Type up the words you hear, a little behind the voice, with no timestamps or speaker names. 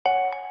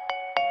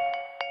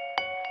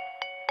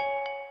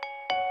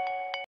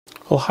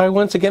Well, hi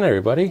once again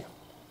everybody.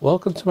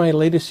 Welcome to my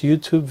latest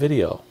YouTube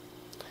video.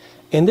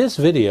 In this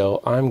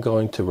video, I'm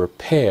going to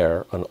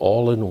repair an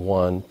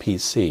all-in-one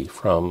PC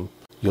from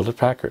Hewlett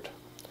Packard.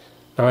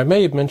 Now, I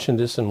may have mentioned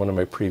this in one of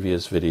my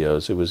previous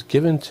videos. It was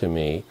given to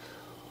me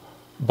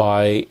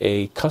by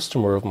a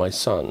customer of my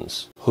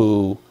son's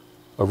who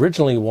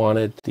originally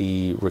wanted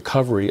the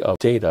recovery of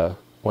data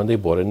when they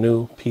bought a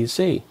new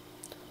PC.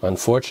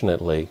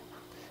 Unfortunately,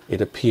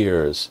 it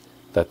appears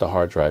that the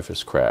hard drive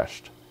has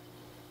crashed.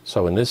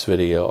 So in this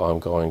video, I'm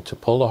going to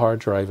pull the hard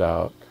drive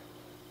out,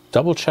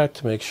 double check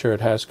to make sure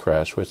it has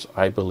crashed, which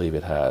I believe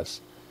it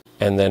has,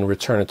 and then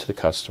return it to the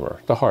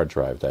customer, the hard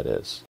drive that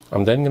is.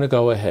 I'm then going to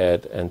go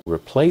ahead and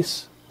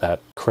replace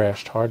that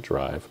crashed hard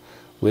drive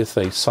with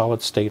a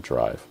solid state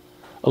drive.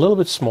 A little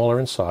bit smaller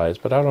in size,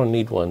 but I don't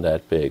need one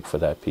that big for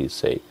that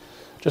PC.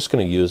 Just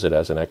going to use it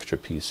as an extra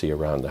PC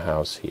around the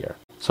house here.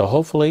 So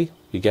hopefully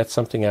you get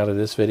something out of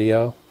this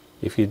video.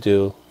 If you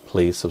do,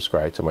 please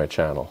subscribe to my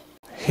channel.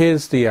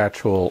 Here's the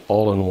actual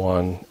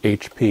all-in-one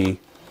HP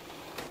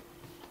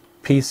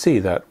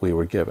PC that we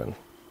were given.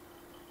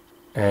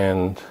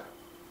 And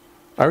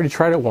I already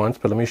tried it once,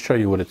 but let me show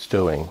you what it's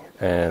doing.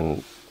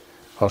 And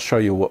I'll show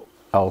you what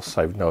else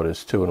I've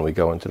noticed too when we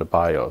go into the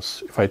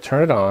BIOS. If I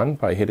turn it on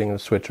by hitting the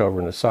switch over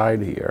on the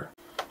side here.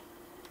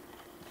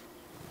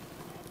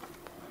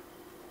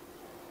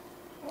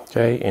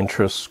 Okay,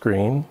 intro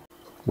screen.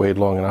 Wait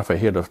long enough, I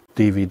hear the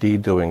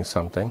DVD doing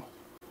something.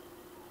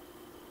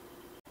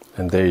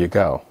 And there you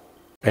go.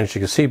 And as you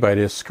can see by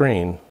this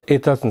screen,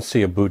 it doesn't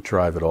see a boot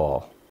drive at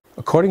all.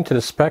 According to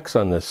the specs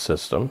on this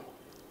system,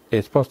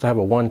 it's supposed to have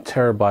a 1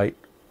 terabyte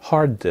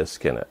hard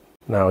disk in it.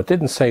 Now, it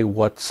didn't say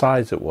what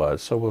size it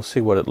was, so we'll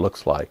see what it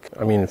looks like.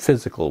 I mean, in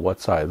physical,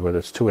 what size, whether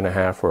it's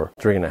 2.5 or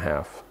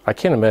 3.5. I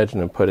can't imagine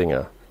them putting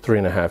a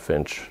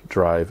 3.5-inch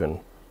drive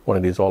in one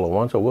of these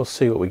all-in-one, so we'll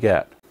see what we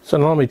get. So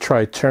now let me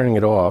try turning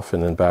it off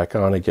and then back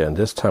on again.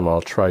 This time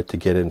I'll try to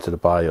get into the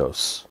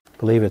BIOS.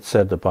 I believe it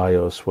said the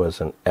BIOS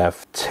was an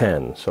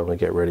F10, so let me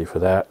get ready for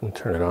that and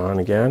turn it on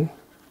again.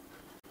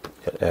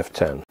 Hit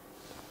F10.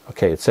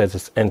 Okay, it says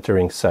it's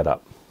entering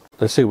setup.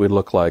 Let's see what we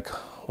look like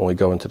when we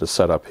go into the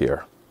setup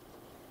here.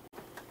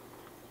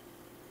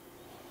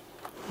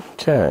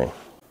 Okay,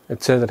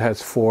 it says it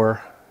has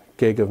 4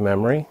 gig of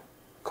memory.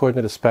 According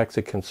to the specs,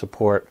 it can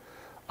support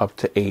up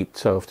to 8,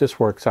 so if this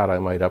works out, I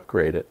might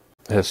upgrade it.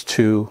 It has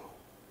 2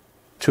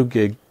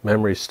 gig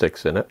memory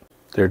sticks in it.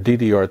 They're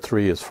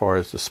DDR3 as far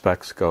as the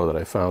specs go that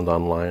I found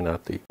online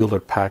at the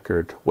Hewlett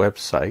Packard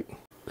website.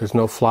 There's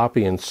no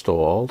floppy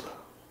installed,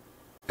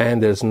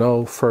 and there's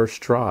no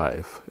first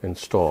drive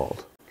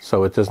installed.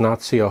 So it does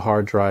not see a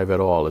hard drive at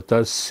all. It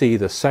does see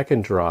the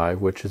second drive,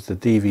 which is the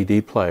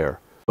DVD player,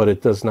 but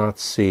it does not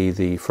see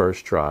the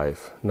first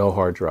drive, no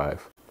hard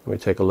drive. Let me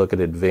take a look at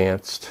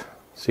advanced,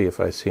 see if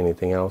I see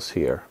anything else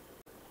here.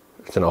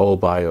 It's an old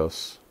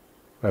BIOS.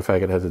 Matter of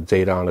fact, it has a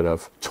date on it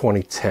of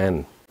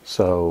 2010.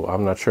 So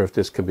I'm not sure if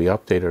this could be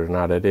updated or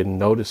not. I didn't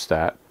notice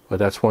that, but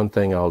that's one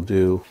thing I'll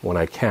do when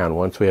I can,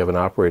 once we have an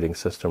operating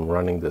system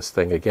running this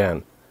thing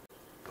again.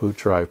 Boot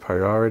drive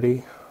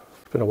priority.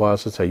 It's been a while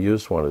since I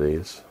used one of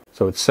these.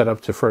 So it's set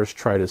up to first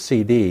try the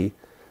CD,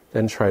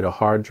 then try the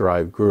hard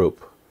drive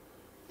group,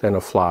 then a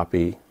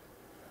floppy,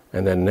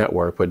 and then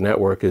network, but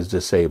network is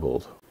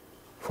disabled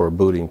for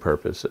booting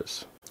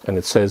purposes. And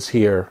it says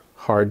here,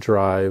 hard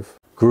drive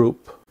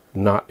group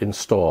not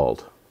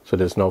installed. So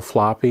there's no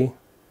floppy,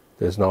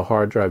 there's no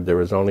hard drive, there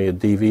is only a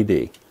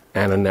DVD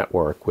and a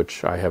network,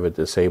 which I have it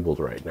disabled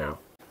right now.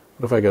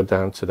 What if I go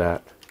down to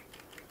that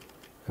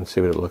and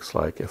see what it looks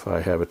like if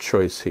I have a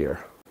choice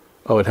here?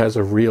 Oh, it has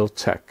a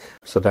Realtek,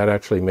 so that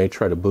actually may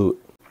try to boot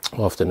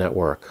off the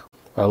network.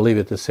 I'll leave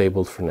it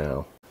disabled for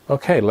now.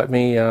 Okay, let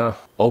me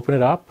open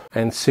it up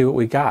and see what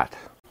we got.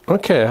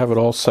 Okay, I have it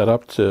all set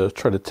up to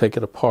try to take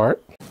it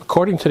apart.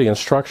 According to the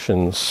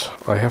instructions,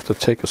 I have to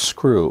take a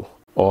screw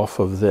off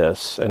of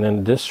this, and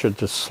then this should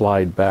just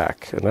slide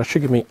back, and that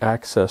should give me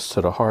access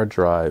to the hard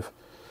drive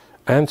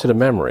and to the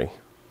memory.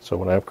 So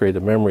when I upgrade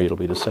the memory, it'll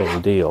be the same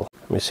deal.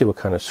 Let me see what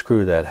kind of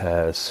screw that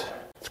has.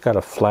 It's got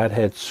a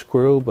flathead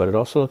screw, but it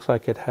also looks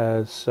like it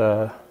has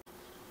those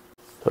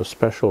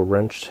special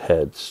wrench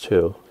heads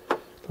too.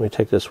 Let me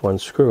take this one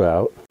screw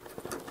out.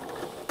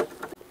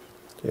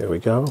 There we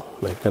go.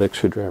 Magnetic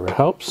screwdriver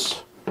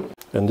helps.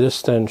 And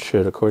this then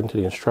should, according to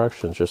the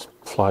instructions, just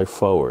fly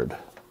forward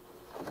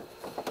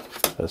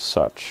as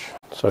such.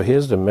 So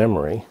here's the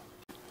memory.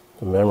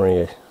 The memory,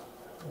 it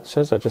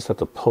says I just have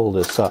to pull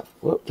this up.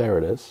 Whoop, there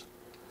it is.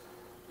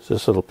 So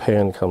this little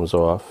pan comes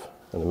off,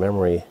 and the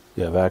memory,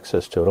 you have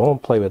access to it. I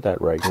won't play with that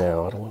right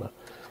now. I don't want to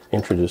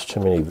introduce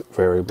too many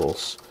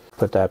variables.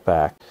 Put that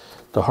back.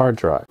 The hard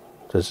drive.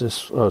 Does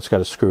this, oh, it's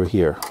got a screw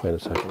here. Wait a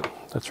second.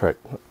 That's right.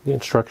 The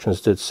instructions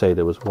did say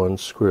there was one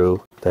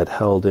screw that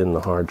held in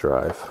the hard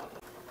drive.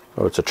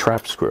 Oh, it's a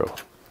trap screw.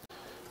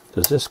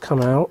 Does this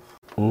come out?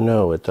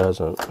 No, it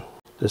doesn't.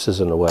 This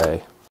is in the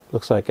way.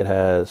 Looks like it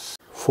has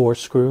 4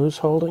 screws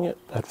holding it.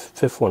 That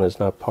 5th one is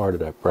not part of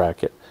that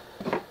bracket.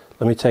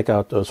 Let me take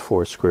out those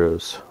 4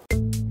 screws.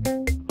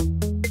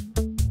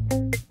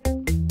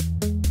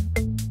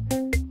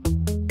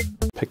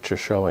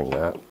 picture showing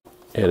that.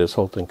 Yeah, this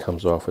whole thing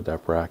comes off with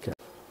that bracket.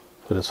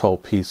 So this whole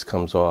piece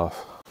comes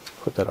off.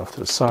 Put that off to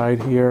the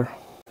side here.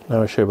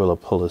 Now I should be able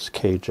to pull this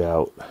cage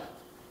out.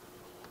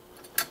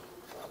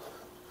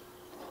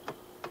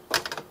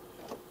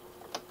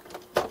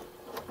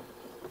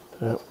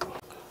 Yep.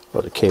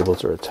 Well, the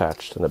cables are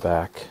attached in the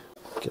back.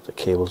 Get the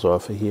cables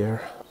off of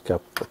here.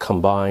 Got the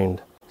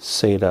combined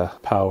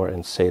Sata power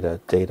and Sata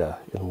data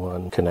in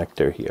one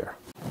connector here.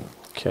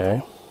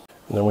 Okay.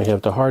 And then we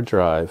have the hard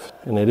drive,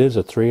 and it is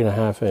a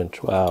 3.5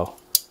 inch. Wow.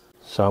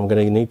 So I'm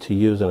going to need to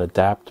use an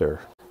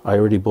adapter. I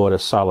already bought a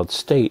solid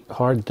state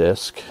hard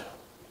disk.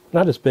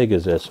 Not as big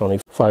as this,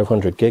 only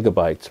 500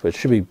 gigabytes, but it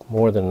should be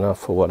more than enough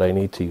for what I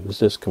need to use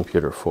this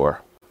computer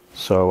for.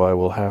 So I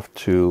will have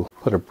to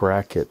put a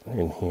bracket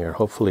in here.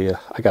 Hopefully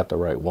I got the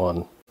right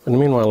one. In the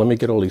meanwhile, let me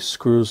get all these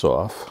screws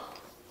off.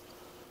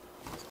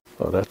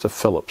 Oh, that's a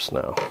Phillips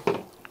now.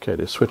 Okay,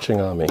 they're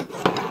switching on me.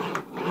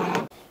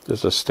 This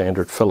is a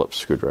standard Phillips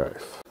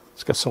screwdriver.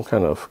 It's got some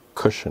kind of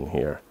cushion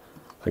here.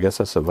 I guess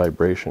that's a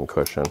vibration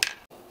cushion.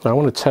 Now I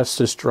want to test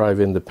this drive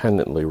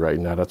independently right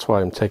now. That's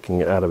why I'm taking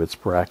it out of its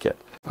bracket.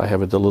 I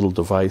have a little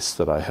device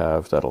that I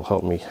have that'll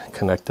help me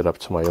connect it up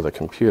to my other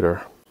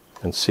computer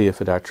and see if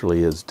it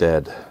actually is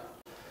dead.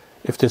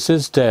 If this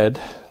is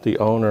dead, the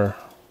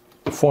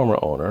former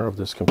owner of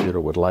this computer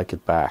would like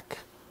it back.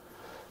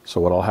 So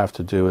what I'll have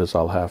to do is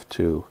I'll have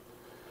to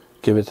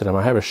give it to them.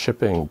 I have a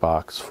shipping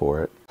box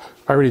for it.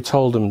 I already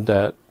told them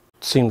that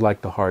it seemed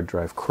like the hard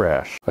drive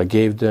crashed. I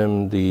gave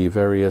them the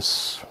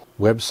various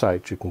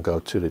websites you can go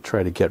to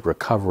try to get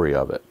recovery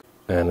of it.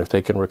 And if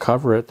they can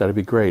recover it, that'd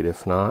be great.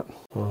 If not,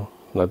 well,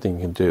 nothing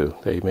you can do.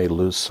 They may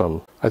lose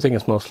some, I think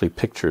it's mostly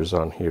pictures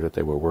on here that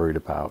they were worried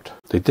about.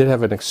 They did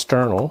have an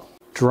external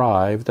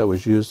drive that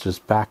was used as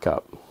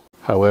backup.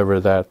 However,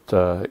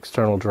 that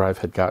external drive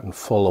had gotten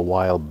full a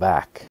while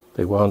back.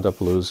 They wound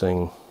up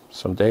losing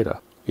some data,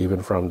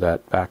 even from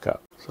that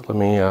backup. So let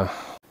me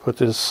put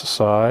this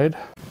aside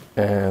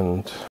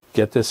and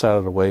get this out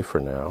of the way for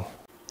now.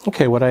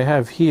 Okay, what I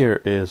have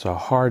here is a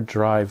hard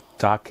drive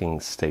docking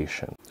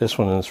station. This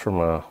one is from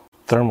a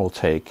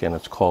Thermaltake, and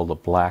it's called the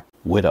Black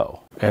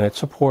Widow. And it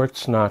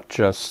supports not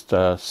just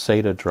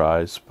SATA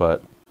drives,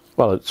 but,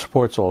 well, it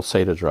supports all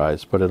SATA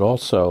drives, but it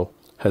also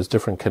has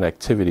different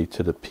connectivity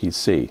to the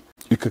PC.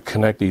 You could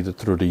connect either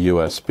through the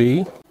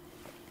USB,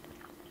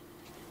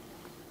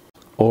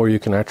 or you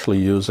can actually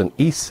use an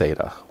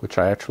eSATA, which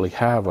I actually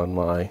have on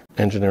my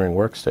engineering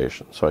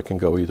workstation. So I can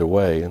go either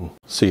way and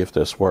see if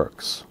this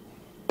works.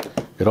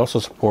 It also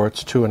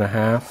supports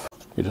 2.5.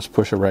 You just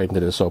push it right into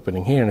this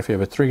opening here, and if you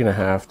have a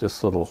 3.5,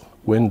 this little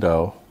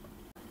window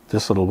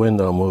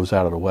moves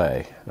out of the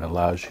way and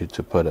allows you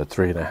to put a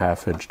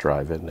 3.5 inch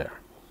drive in there.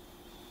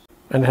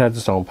 And it has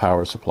its own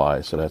power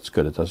supply, so that's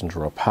good. It doesn't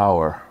draw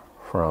power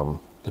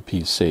from the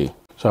PC.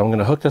 So I'm going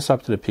to hook this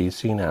up to the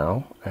PC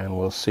now, and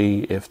we'll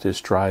see if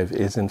this drive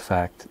is in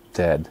fact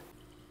dead.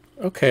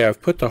 Okay,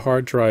 I've put the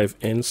hard drive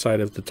inside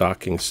of the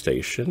docking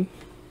station,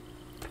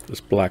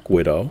 this Black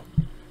Widow,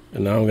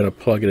 and now I'm going to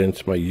plug it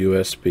into my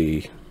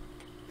USB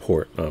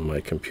port on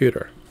my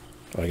computer.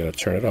 I'm going to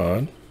turn it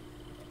on.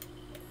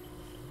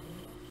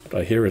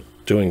 I hear it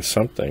doing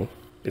something.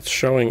 It's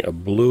showing a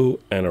blue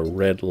and a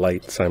red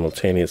light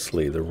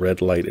simultaneously. The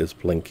red light is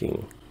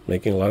blinking,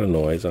 making a lot of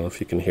noise. I don't know if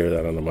you can hear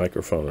that on the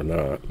microphone or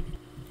not.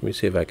 Let me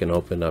see if I can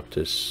open up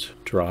this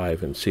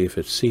drive and see if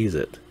it sees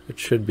it. It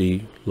should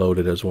be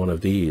loaded as one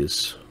of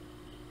these.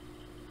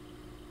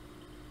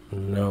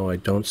 No, I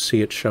don't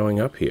see it showing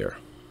up here.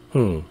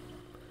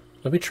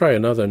 Let me try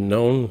another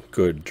known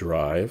good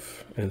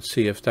drive and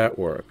see if that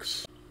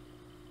works.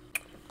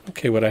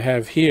 Okay, what I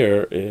have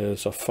here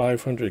is a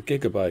 500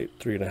 gigabyte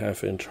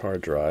 3.5 inch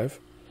hard drive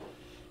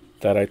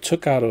that I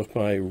took out of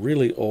my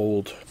really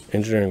old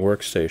engineering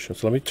workstation.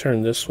 So let me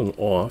turn this one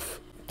off,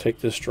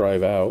 take this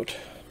drive out,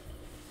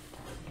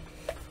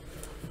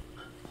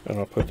 and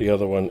I'll put the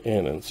other one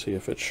in and see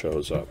if it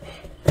shows up.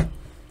 I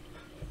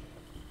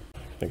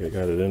think I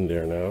got it in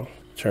there now.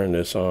 Turn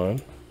this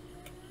on.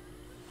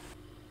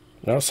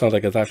 Now it sounds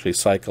like it's actually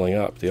cycling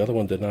up. The other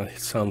one did not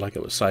sound like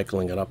it was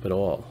cycling it up at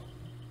all.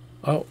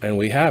 Oh, and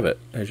we have it.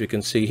 As you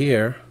can see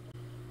here,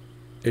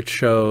 it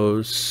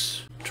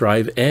shows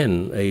drive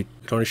N. It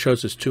only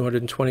shows us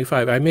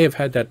 225. I may have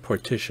had that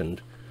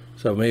partitioned,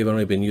 so I may have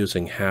only been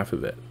using half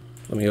of it.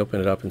 Let me open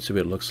it up and see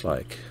what it looks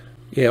like.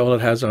 Yeah, all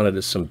it has on it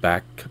is some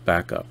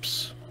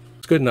backups.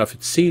 It's good enough.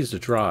 It sees the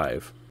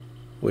drive,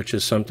 which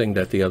is something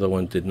that the other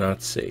one did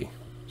not see.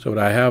 So what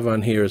I have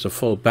on here is a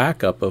full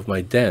backup of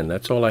my den.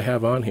 That's all I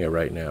have on here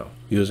right now,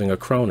 using a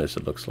Cronus,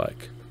 it looks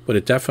like. But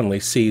it definitely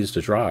sees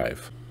the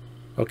drive.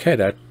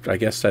 Okay, I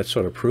guess that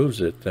sort of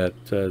proves it, that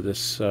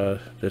this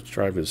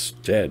drive is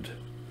dead.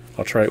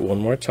 I'll try it one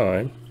more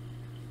time.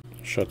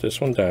 Shut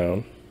this one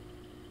down.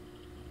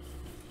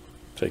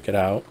 Take it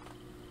out.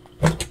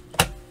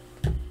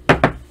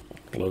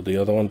 Load the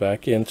other one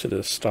back into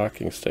this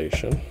docking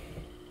station.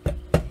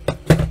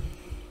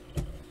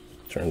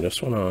 Turn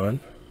this one on.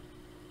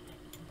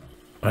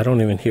 I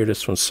don't even hear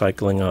this one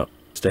cycling up.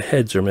 The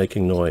heads are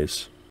making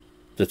noise.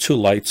 The two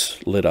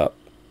lights lit up.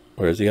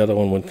 Whereas the other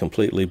one went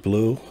completely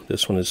blue,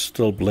 this one is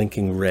still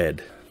blinking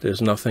red.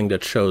 There's nothing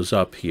that shows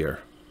up here.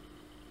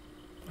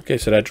 Okay,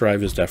 so that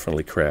drive is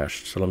definitely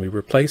crashed. So let me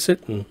replace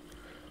it, and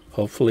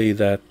hopefully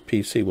that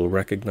PC will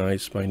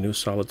recognize my new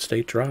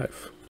solid-state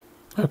drive.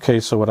 Okay,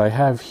 so what I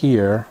have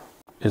here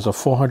is a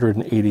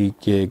 480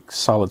 gig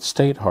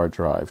solid-state hard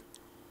drive,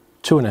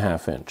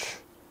 2.5 inch.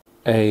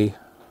 A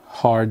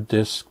hard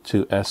disk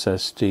to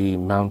SSD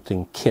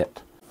mounting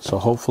kit. So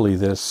hopefully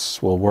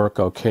this will work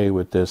okay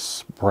with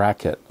this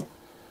bracket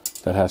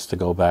that has to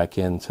go back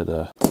into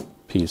the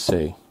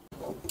PC.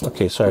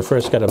 Okay, so I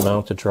first got to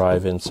mount the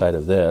drive inside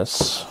of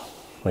this.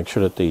 Make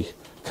sure that the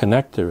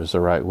connector is the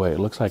right way. It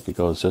looks like it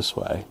goes this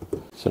way,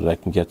 so that I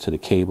can get to the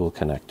cable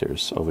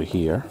connectors over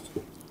here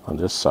on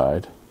this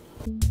side.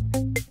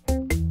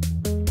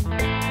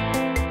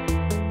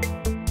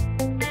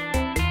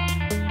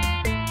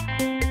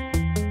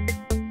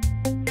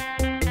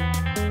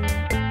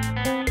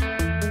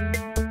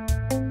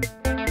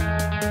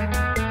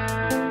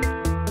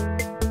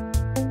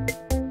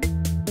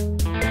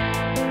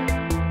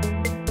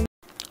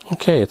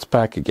 Okay, it's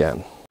back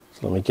again.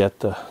 So let me get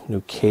the new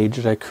cage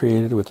that I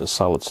created with the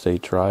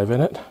solid-state drive in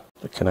it.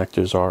 The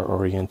connectors are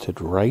oriented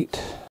right,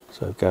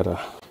 so I've got to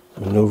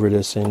maneuver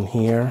this in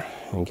here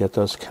and get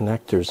those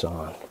connectors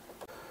on.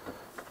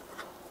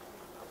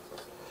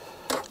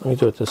 Let me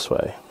do it this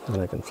way,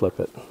 and I can flip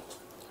it.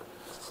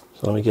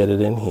 So let me get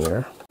it in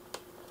here,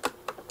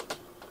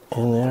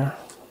 in there,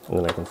 and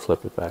then I can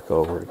flip it back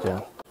over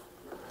again.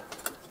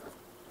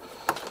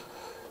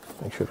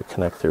 Make sure the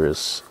connector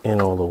is in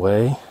all the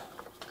way.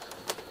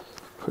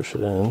 Push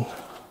it in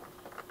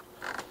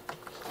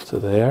to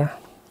there.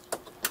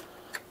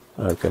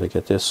 I've got to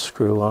get this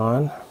screw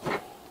on.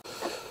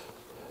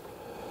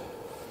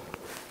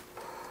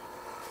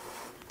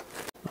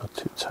 Not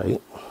too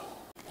tight.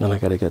 Then I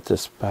got to get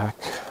this back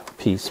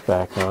piece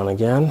back on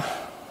again.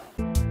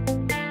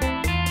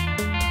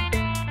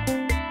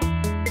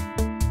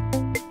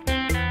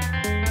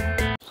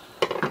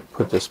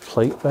 Put this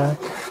plate back.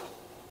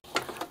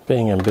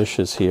 Being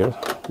ambitious here,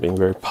 being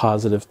very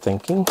positive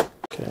thinking.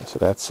 Okay, so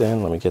that's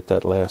in. Let me get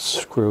that last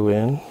screw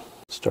in.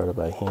 Start it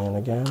by hand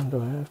again.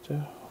 Do I have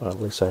to? Well, at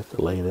least I have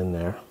to lay it in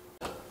there.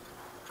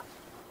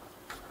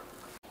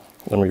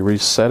 Let me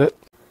reset it.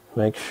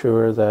 Make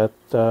sure that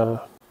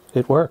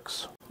it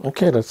works.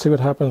 Okay, let's see what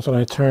happens when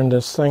I turn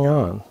this thing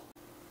on.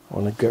 I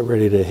want to get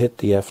ready to hit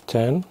the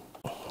F10.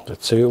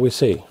 Let's see what we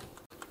see.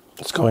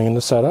 It's going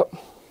into setup.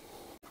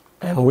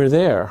 And we're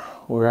there.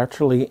 We're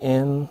actually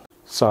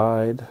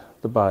inside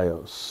the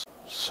BIOS.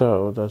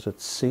 So, does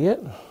it see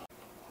it?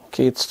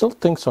 Okay, it still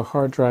thinks a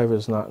hard drive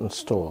is not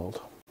installed.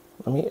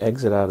 Let me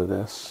exit out of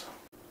this.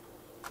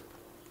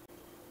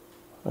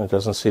 It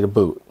doesn't see the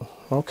boot.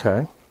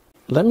 Okay.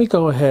 Let me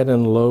go ahead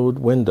and load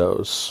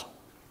Windows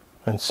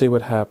and see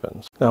what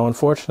happens. Now,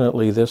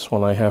 unfortunately, this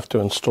one I have to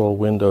install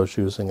Windows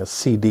using a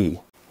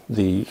CD.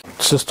 The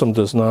system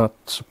does not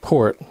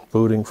support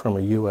booting from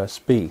a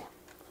USB.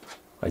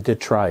 I did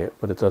try it,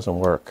 but it doesn't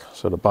work.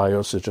 So the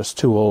BIOS is just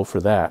too old for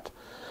that.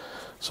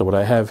 So what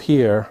I have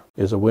here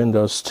is a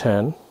Windows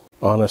 10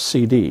 on a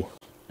CD,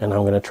 and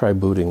I'm going to try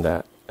booting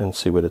that and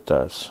see what it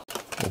does.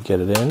 I'll get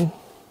it in,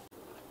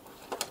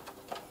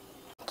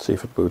 see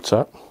if it boots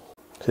up.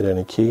 Hit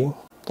any key.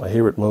 I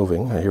hear it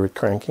moving, I hear it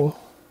cranking.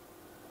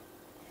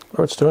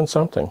 Oh, it's doing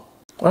something.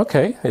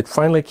 Okay, it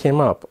finally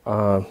came up.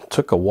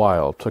 Took a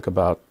while, took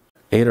about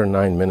 8 or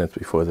 9 minutes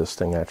before this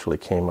thing actually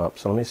came up.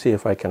 So let me see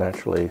if I can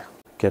actually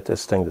get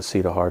this thing to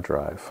see the hard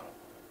drive.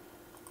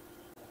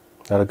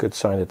 Not a good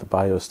sign that the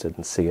BIOS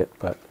didn't see it,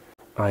 but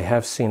I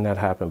have seen that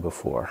happen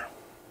before.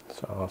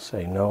 So I'll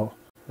say no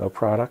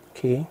product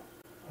key,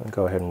 and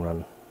go ahead and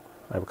run.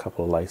 I have a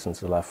couple of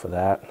licenses left for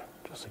that,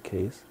 just in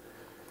case.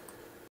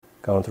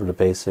 Going through the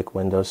basic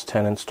Windows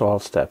 10 install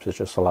steps is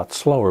just a lot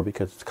slower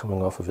because it's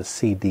coming off of a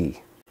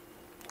CD.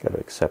 Got to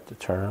accept the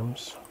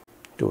terms.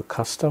 Do a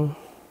custom.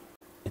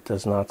 It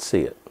does not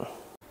see it.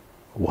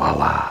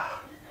 Voila!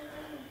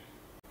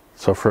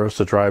 So first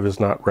the drive is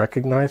not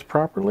recognized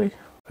properly,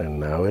 and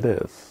now it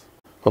is.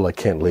 Well, I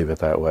can't leave it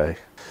that way.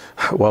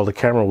 While the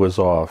camera was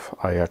off,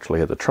 I actually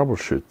had to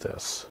troubleshoot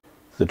this.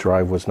 The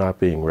drive was not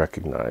being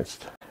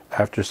recognized.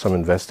 After some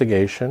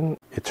investigation,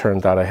 it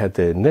turned out I had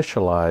to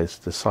initialize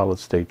the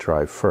solid-state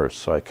drive first.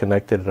 So I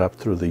connected it up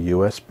through the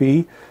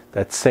USB,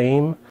 that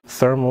same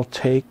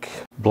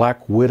Thermaltake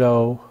Black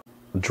Widow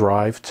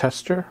drive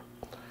tester,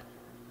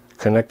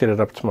 connected it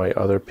up to my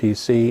other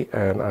PC,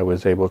 and I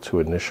was able to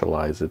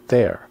initialize it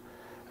there.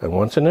 And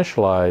once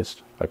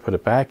initialized, I put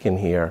it back in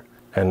here,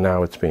 and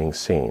now it's being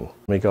seen.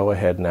 Let me go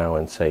ahead now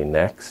and say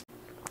next.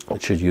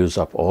 It should use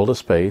up all the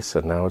space,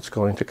 and now it's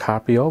going to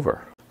copy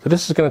over. So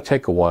this is going to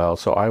take a while,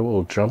 so I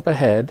will jump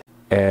ahead,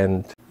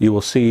 and you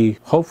will see,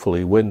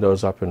 hopefully,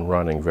 Windows up and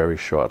running very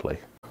shortly.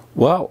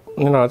 Well,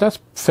 that's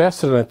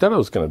faster than I thought it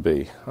was going to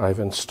be. I've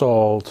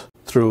installed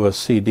through a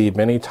CD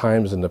many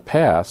times in the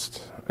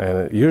past, and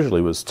it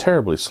usually was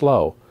terribly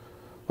slow.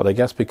 But I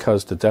guess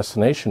because the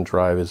destination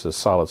drive is a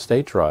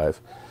solid-state drive,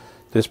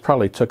 this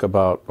probably took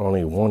about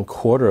only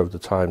 1/4 of the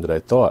time that I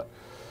thought.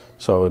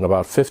 So in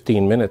about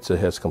 15 minutes it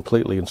has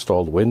completely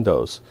installed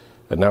Windows,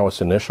 and now it's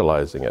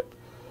initializing it.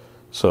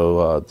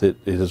 So it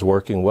is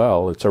working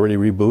well. It's already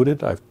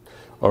rebooted. I've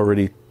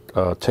already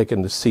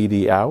taken the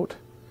CD out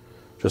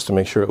just to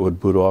make sure it would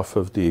boot off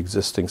of the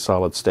existing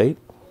solid state.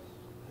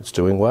 It's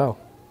doing well.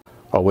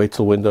 I'll wait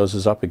till Windows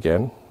is up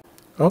again.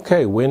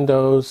 Okay,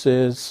 Windows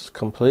is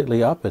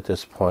completely up at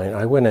this point.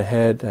 I went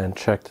ahead and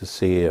checked to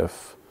see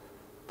if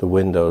the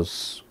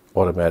Windows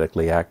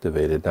automatically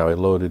activated. Now I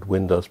loaded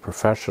Windows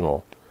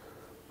Professional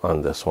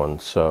on this one,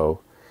 so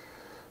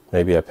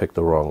maybe I picked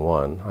the wrong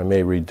one. I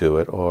may redo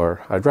it,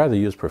 or I'd rather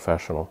use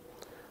Professional.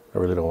 I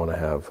really don't want to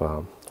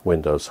have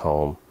Windows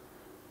Home,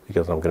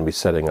 because I'm going to be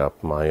setting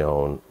up my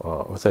own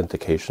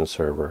authentication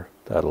server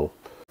that'll,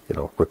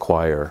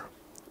 require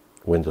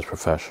Windows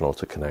Professional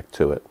to connect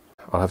to it.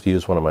 I'll have to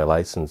use one of my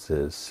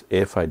licenses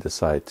if I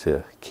decide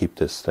to keep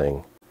this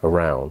thing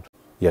around.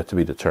 Yet to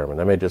be determined.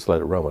 I may just let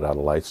it run without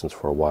a license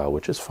for a while,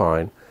 which is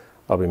fine.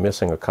 I'll be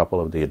missing a couple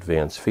of the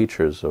advanced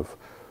features of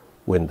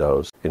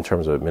Windows in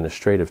terms of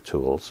administrative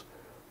tools,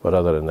 but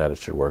other than that it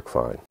should work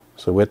fine.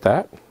 So with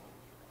that,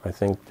 I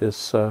think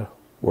this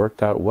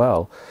worked out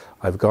well.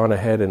 I've gone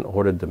ahead and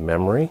ordered the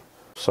memory.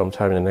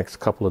 Sometime in the next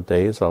couple of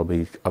days I'll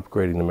be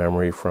upgrading the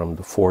memory from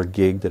the 4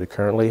 gig that it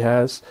currently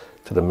has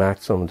to the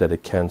maximum that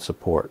it can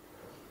support,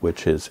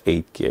 which is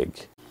 8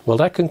 gig. Well,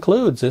 that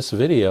concludes this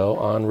video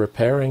on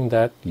repairing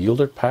that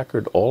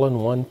Hewlett-Packard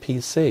All-in-One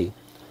PC.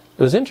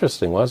 It was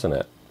interesting, wasn't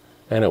it?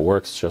 And it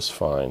works just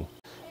fine.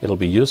 It'll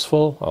be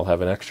useful. I'll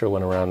have an extra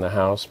one around the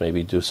house,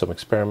 maybe do some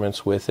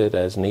experiments with it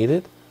as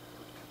needed,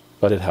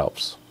 but it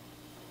helps.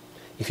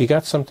 If you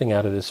got something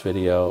out of this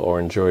video or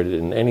enjoyed it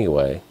in any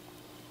way,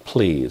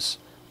 please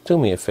do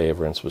me a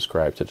favor and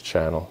subscribe to the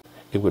channel.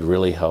 It would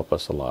really help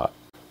us a lot.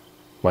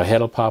 My head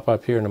will pop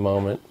up here in a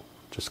moment.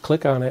 Just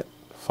click on it,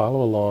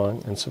 follow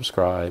along, and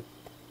subscribe.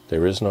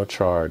 There is no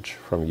charge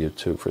from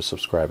YouTube for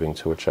subscribing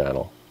to a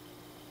channel.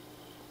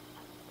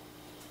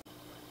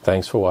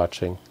 Thanks for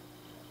watching,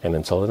 and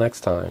until the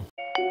next time.